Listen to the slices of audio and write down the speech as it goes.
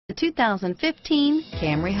The 2015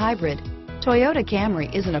 Camry Hybrid. Toyota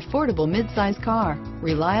Camry is an affordable mid-size car,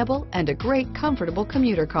 reliable and a great comfortable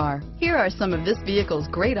commuter car. Here are some of this vehicle's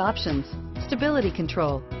great options: stability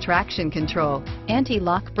control, traction control,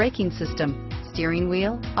 anti-lock braking system, steering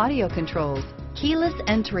wheel audio controls, keyless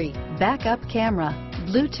entry, backup camera,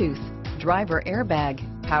 Bluetooth, driver airbag,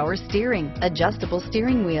 power steering, adjustable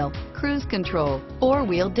steering wheel, cruise control,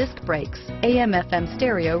 four-wheel disc brakes, AM/FM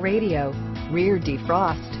stereo radio, rear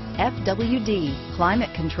defrost, FWD,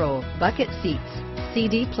 climate control, bucket seats,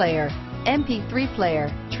 CD player, MP3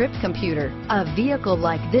 player, trip computer. A vehicle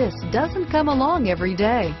like this doesn't come along every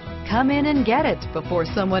day. Come in and get it before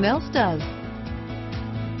someone else does.